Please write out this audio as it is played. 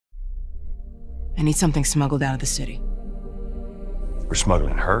I need something smuggled out of the city. We're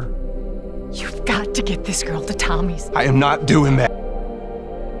smuggling her? You've got to get this girl to Tommy's. I am not doing that.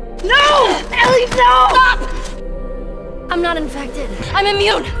 No! Ellie, no! Stop! I'm not infected. I'm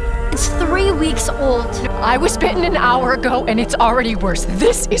immune. It's 3 weeks old. I was bitten an hour ago, and it's already worse.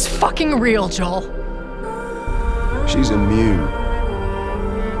 This is fucking real, Joel. She's immune.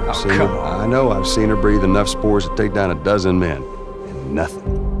 Come on. I know, I've seen her breathe enough spores to take down a dozen men. And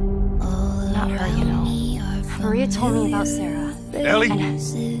nothing. Not her, you know. Maria told me about Sarah. Ellie!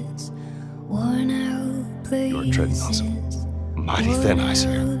 You're treading on some mighty thin ice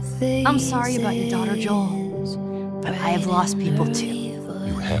here. I'm sorry about your daughter, Joel. But I have lost people too.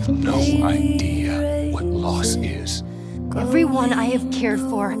 You have no idea what loss is. Everyone I have cared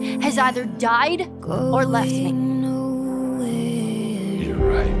for has either died or left me. You're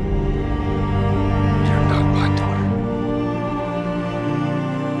right. You're not my daughter.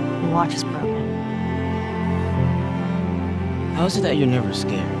 The watch is broken. How is it that you're never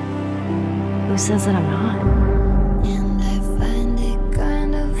scared? Who says that I'm not?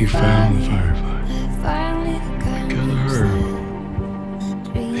 We found the firefighter. Because of her,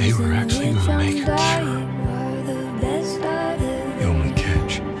 they were actually gonna make her sure. The only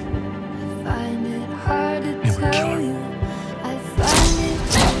catch, it would kill her.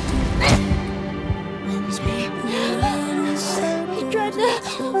 It's me. He tried to...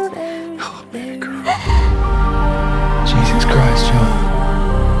 Oh, baby girl. Jesus Christ, Joel.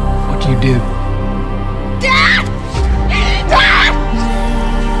 What'd you do? Dad! Dad!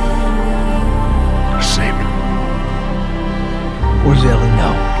 Save her. What does Ellie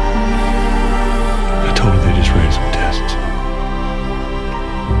know? I told her they just ran some tests.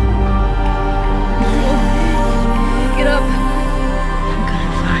 Get up. I'm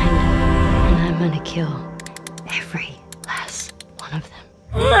gonna find and I'm gonna kill every last one of them.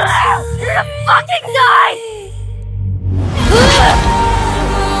 You're gonna fucking die!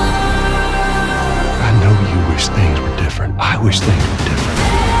 I know you wish things were different. I wish things were different.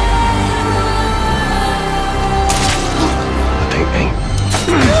 But they ain't.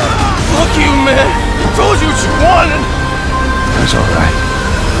 Fuck you, man! I told you what you wanted! That's all right.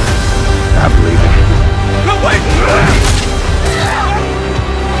 I believe it. No, wait!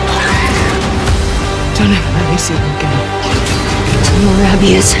 Don't ever let me see her again. More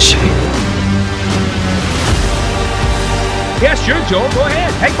rabies. Yeah, sure, Joel. Go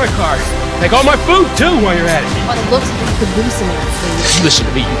ahead. Take my card. Take all my food, too, while you're at it. By the looks of it, you could lose some of that food. Listen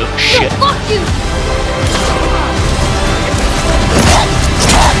to me, you little shit. No, fuck you!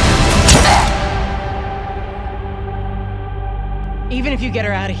 Even if you get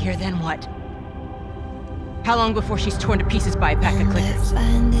her out of here, then what? How long before she's torn to pieces by a pack of clickers?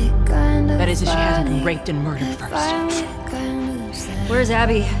 That is, if she hasn't been raped and murdered first. Where's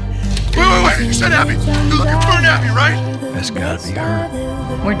Abby? Wait, you said Abby. You're looking for an Abby, right? That's gotta be her.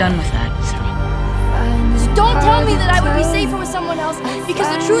 We're done with that. So don't tell me that I would be safer with someone else, because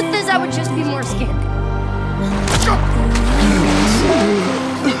the truth is I would just be more scared.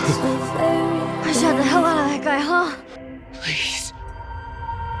 I shot the hell out of that guy, huh? Please.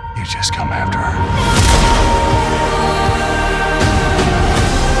 You just come after her.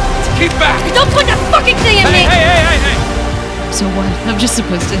 Keep back! Don't put that fucking thing in me! Hey! So what? I'm just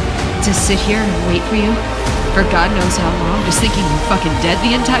supposed to sit here and wait for you? For God knows how long, just thinking you're fucking dead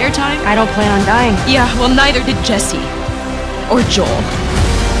the entire time? I don't plan on dying. Yeah, well neither did Jesse. Or Joel.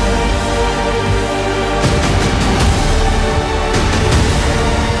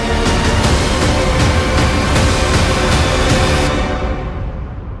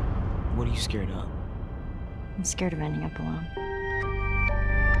 What are you scared of? I'm scared of ending up alone.